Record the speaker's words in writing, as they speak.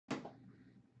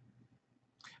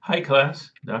Hi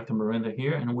class, Dr. Miranda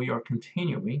here, and we are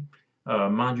continuing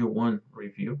Module 1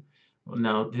 review.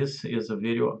 Now this is a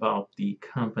video about the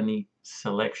company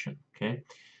selection, okay?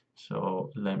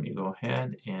 So let me go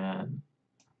ahead and,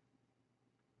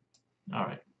 all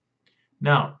right.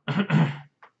 Now,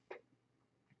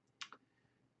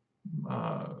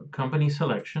 company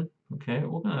selection, okay?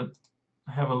 We're going to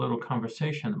have a little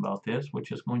conversation about this,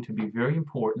 which is going to be very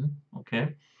important,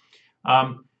 okay?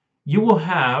 Um, you will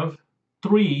have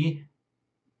three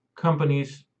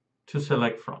companies to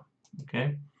select from,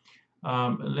 okay?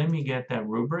 Let me get that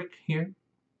rubric here.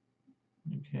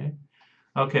 Okay.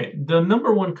 Okay. The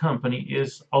number one company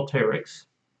is Alteryx.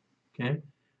 Okay.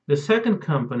 The second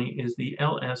company is the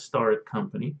LS Starrett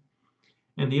Company,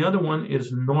 and the other one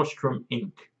is Nordstrom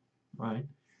Inc. Right.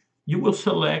 You will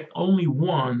select only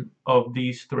one of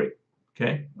these three.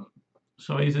 Okay.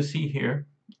 So as you see here,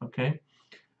 okay,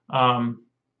 um,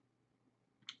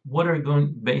 what are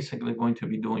you basically going to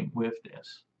be doing with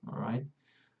this? All right.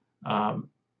 Um,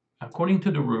 According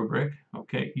to the rubric,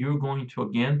 okay, you're going to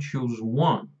again choose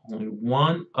only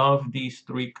one of these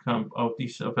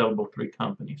available three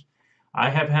companies. I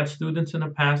have had students in the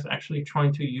past actually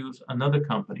trying to use another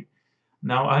company.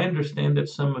 Now, I understand that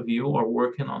some of you are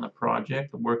working on a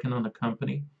project, working on a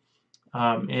company,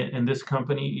 and this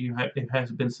company it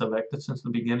has been selected since the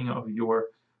beginning of your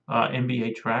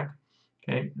MBA track.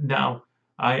 Okay, now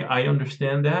I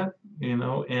understand that,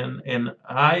 and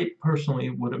I personally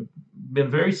would have been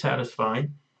very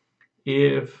satisfied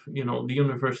if the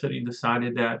university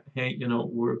decided that, hey,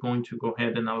 we're going to go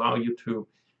ahead and allow you to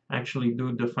actually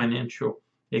do the financial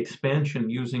expansion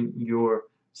using your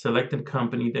selected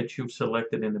company that you've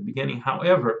selected in the beginning.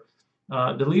 However,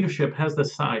 the leadership has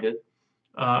decided,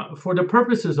 for the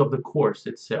purposes of the course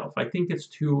itself, I think it's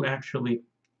to actually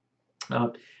uh,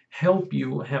 help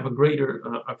you have a greater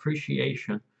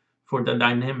appreciation for the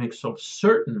dynamics of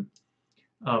certain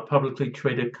publicly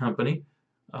traded company.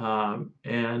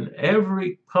 And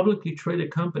every publicly traded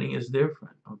company is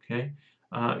different, okay?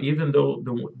 Even though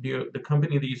the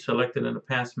company that you selected in the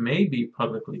past may be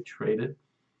publicly traded,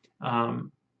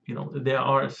 um, there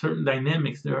are certain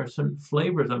dynamics, there are certain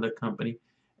flavors of the company.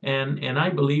 And I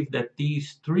believe that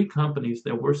these three companies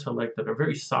that were selected are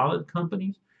very solid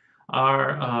companies,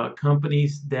 are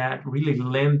companies that really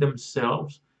lend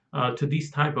themselves to these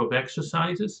type of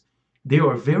exercises. They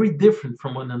are very different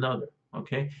from one another,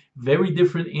 okay? Very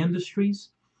different industries,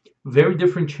 very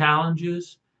different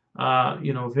challenges,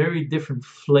 very different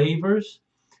flavors,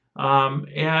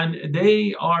 and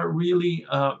they are really,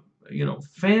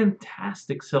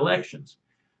 fantastic selections.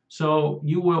 So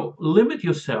you will limit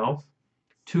yourself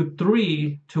to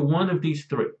one of these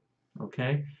three.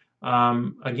 Okay.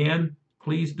 Again,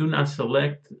 please do not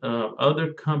select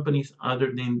other companies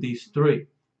other than these three.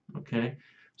 Okay.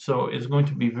 So it's going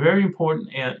to be very important.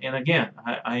 And again,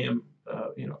 I am,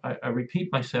 I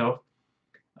repeat myself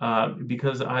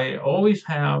because I always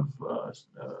have,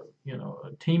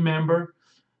 a team member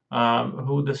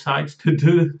who decides to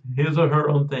do his or her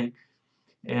own thing.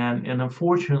 And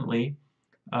unfortunately,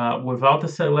 without the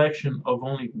selection of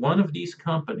only one of these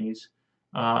companies,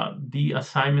 the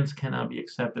assignments cannot be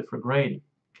accepted for grading.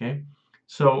 Okay,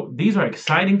 so these are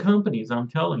exciting companies. I'm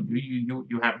telling you,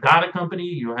 you have data company,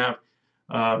 you have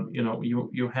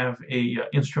you have a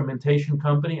instrumentation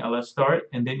company. Let's start,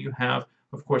 and then you have,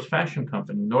 of course, fashion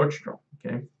company Nordstrom.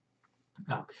 Okay,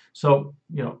 so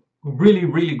really,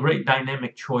 really great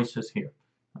dynamic choices here.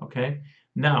 Okay,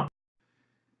 now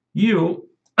you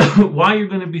why you're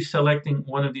going to be selecting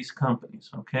one of these companies.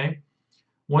 Okay,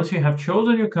 once you have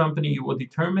chosen your company, you will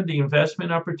determine the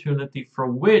investment opportunity for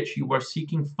which you are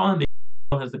seeking funding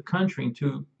as the country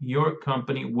into your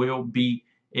company will be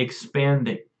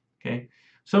expanding. Okay,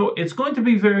 so it's going to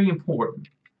be very important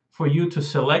for you to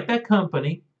select that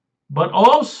company, but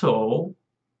also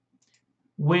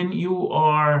when you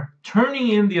are turning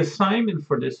in the assignment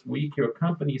for this week, your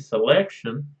company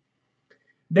selection,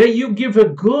 that you give a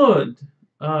good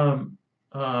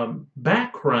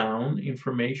background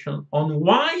information on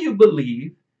why you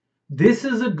believe this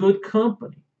is a good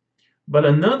company. But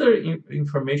another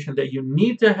information that you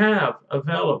need to have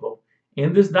available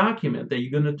in this document that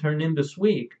you're going to turn in this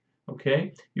week,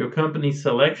 okay, your company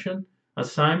selection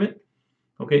assignment,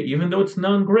 okay, even though it's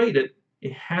non-graded,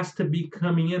 it has to be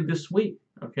coming in this week,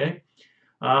 okay,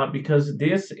 because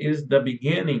this is the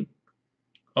beginning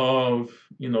of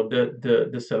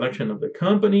the selection of the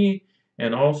company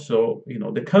and also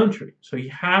the country. So you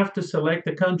have to select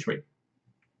the country.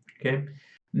 Okay.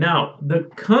 Now the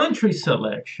country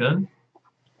selection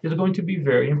is going to be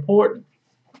very important.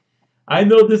 I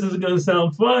know this is going to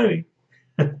sound funny,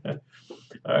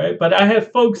 All right, but I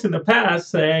had folks in the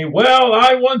past say, well,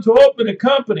 I want to open a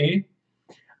company.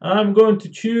 I'm going to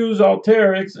choose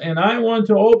Alteryx, and I want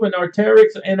to open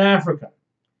Alteryx in Africa.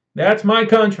 That's my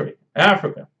country,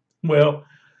 Africa. Well,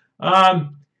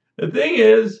 the thing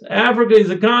is, Africa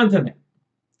is a continent,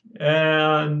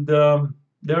 and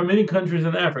there are many countries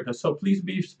in Africa, so please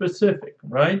be specific,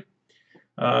 right?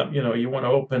 You want to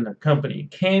open a company in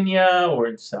Kenya or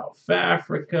in South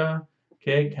Africa,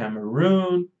 okay,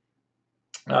 Cameroon,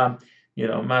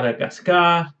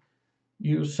 Madagascar.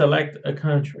 You select a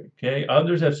country, okay?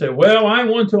 Others have said, well, I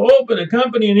want to open a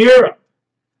company in Europe.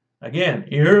 Again,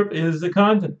 Europe is the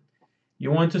continent. You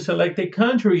want to select a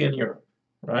country in Europe,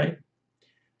 right?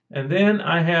 And then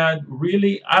I had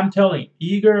really, I'm telling you,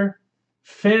 eager,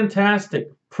 fantastic,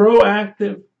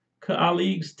 proactive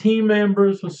colleagues, team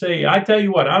members who say, I tell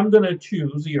you what, I'm going to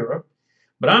choose Europe,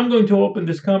 but I'm going to open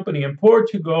this company in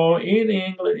Portugal, in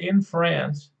England, in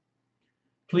France.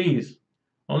 Please,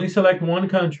 only select one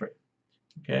country,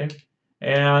 okay?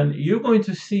 And you're going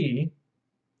to see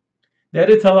that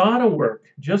it's a lot of work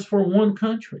just for one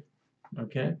country,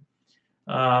 okay?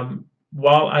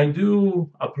 While I do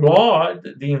applaud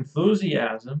the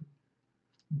enthusiasm,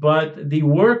 but the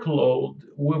workload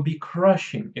will be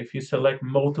crushing if you select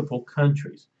multiple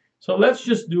countries. So let's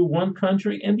just do one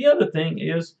country. And the other thing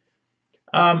is,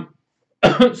 some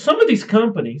of these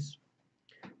companies,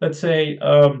 let's say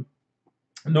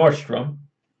Nordstrom,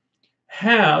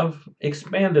 have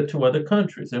expanded to other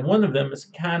countries, and one of them is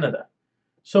Canada.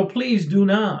 So please do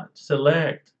not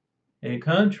select a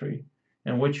country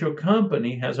in which your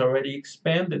company has already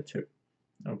expanded to,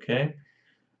 okay?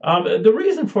 The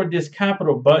reason for this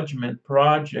capital budget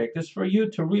project is for you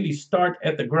to really start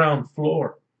at the ground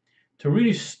floor, to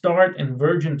really start in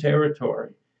virgin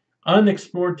territory,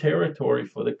 unexplored territory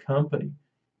for the company,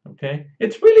 okay?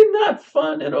 It's really not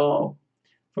fun at all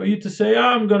for you to say, oh,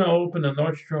 I'm going to open a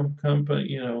Nordstrom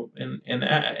company,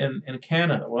 in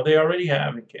Canada. Well, they already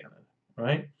have in Canada,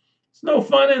 right? It's no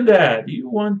fun in that. You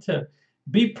want to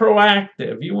be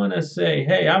proactive. You want to say,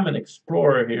 hey, I'm an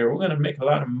explorer here. We're going to make a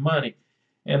lot of money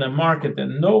in a market that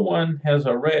no one has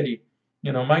already,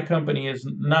 my company is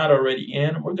not already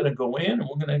in. We're going to go in and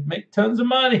we're going to make tons of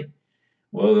money.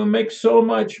 We'll make so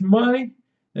much money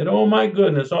that, oh my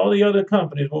goodness, all the other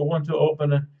companies will want to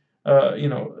open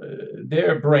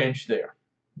their branch there,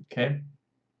 okay?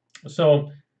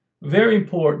 So very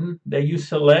important that you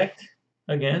select,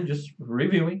 again, just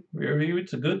review,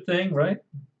 it's a good thing, right?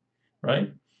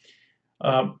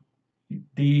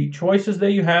 The choices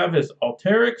that you have is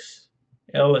Alteryx,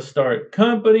 LS Start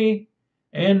Company,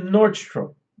 and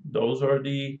Nordstrom. Those are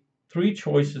the three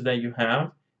choices that you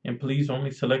have, and please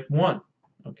only select one,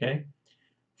 okay?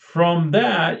 From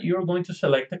that, you're going to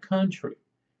select a country,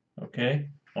 okay,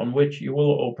 on which you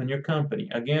will open your company.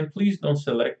 Again, please don't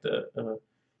select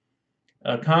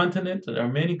a continent. There are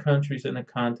many countries in a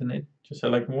continent. Just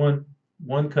select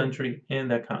one country in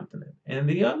that continent. And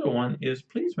the other one is,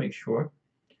 please make sure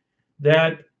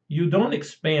that you don't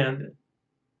expand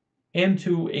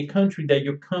into a country that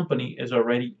your company is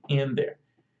already in there.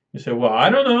 You say, well, I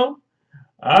don't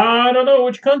know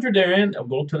which country they're in. I'll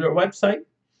go to their website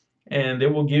and they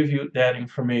will give you that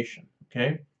information,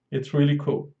 okay? It's really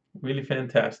cool, really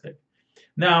fantastic.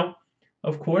 Now,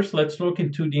 of course, let's look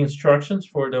into the instructions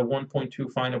for the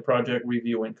 1.2 final project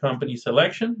review and company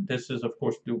selection. This is, of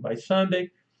course, due by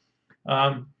Sunday.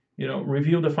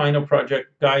 Review the final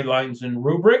project guidelines and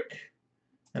rubric.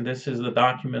 And this is the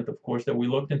document, of course, that we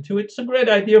looked into. It's a great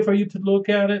idea for you to look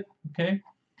at it, okay?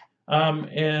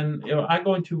 I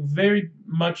go into very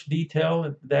much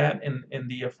detail that in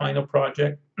the final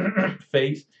project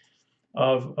phase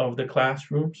of the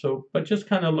classroom. So, but just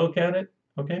kind of look at it,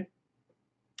 okay?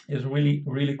 Is really,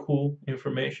 really cool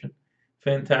information,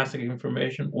 fantastic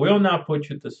information. Will not put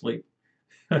you to sleep,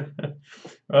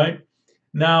 right?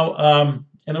 Now,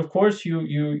 and of course,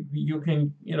 you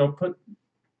can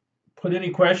put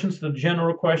any questions, the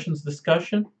general questions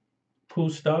discussion, cool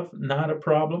stuff, not a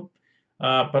problem.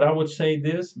 But I would say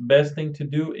this: best thing to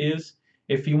do is,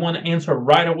 if you want to answer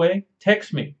right away,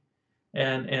 text me,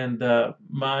 and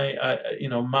my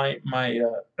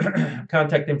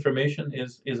contact information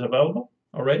is available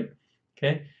already.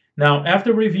 Okay. Now,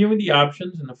 after reviewing the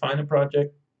options in the final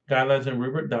project guidelines and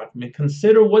rubric document,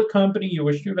 consider what company you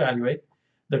wish to evaluate,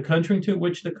 the country to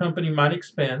which the company might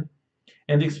expand,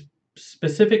 and the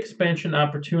specific expansion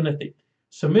opportunity.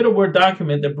 Submit a Word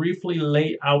document that briefly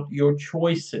lay out your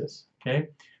choices. Okay.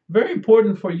 Very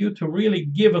important for you to really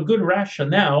give a good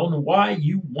rationale on why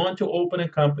you want to open a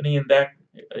company in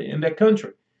that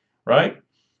country, right?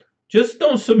 Just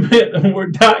don't submit a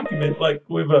Word document like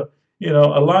with a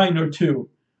line or two.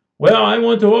 Well, I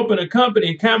want to open a company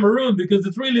in Cameroon because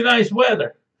it's really nice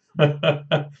weather.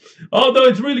 Although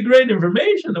it's really great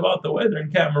information about the weather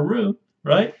in Cameroon,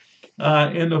 right?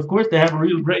 And of course, they have a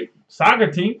real great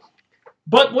soccer team.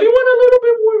 But we want a little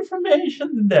bit more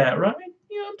information than that, right?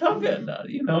 Talking,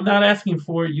 not asking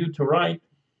for you to write,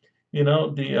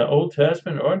 the Old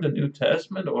Testament or the New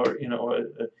Testament or,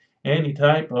 any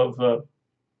type of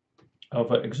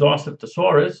exhaustive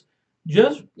thesaurus.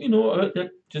 Just,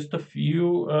 just a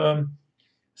few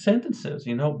sentences,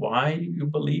 why you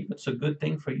believe it's a good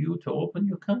thing for you to open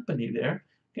your company there.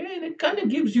 Okay, and it kind of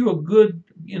gives you a good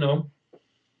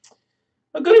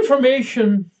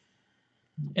information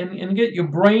and get your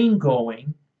brain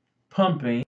going,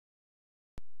 pumping,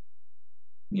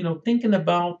 thinking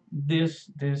about this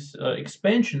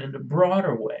expansion in a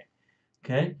broader way.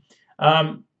 Okay,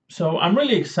 so I'm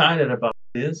really excited about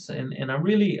this, and I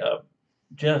really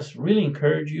just really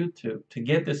encourage you to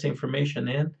get this information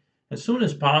in as soon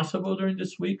as possible during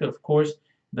this week. Of course,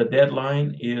 the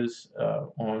deadline is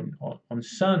on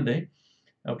Sunday.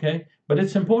 Okay, but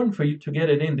it's important for you to get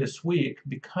it in this week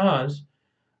because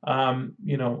I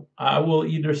will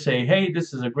either say, hey,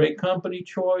 this is a great company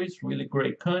choice, really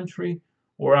great country,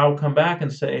 or I'll come back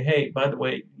and say, hey, by the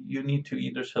way, you need to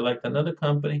either select another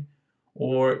company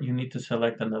or you need to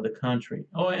select another country.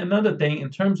 Oh, another thing, in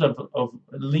terms of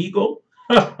legal,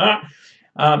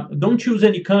 don't choose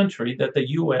any country that the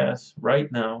U.S.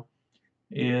 right now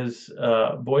is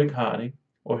boycotting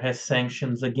or has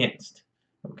sanctions against.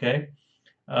 Okay?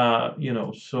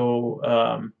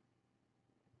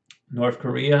 North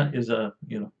Korea is a,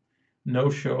 no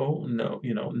show,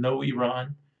 no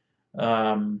Iran,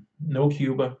 no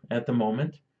Cuba at the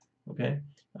moment. Okay,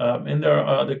 and there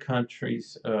are other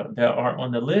countries that are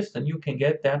on the list, and you can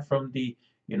get that from the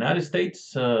United States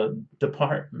State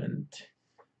Department.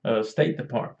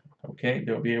 Okay,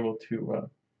 they'll be able to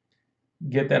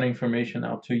get that information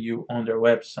out to you on their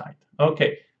website.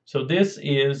 Okay, so this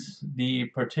is the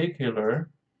particular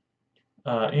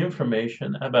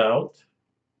information about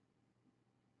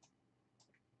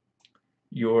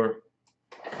your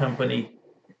company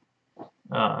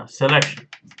selection.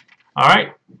 All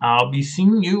right, I'll be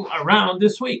seeing you around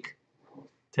this week.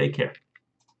 Take care.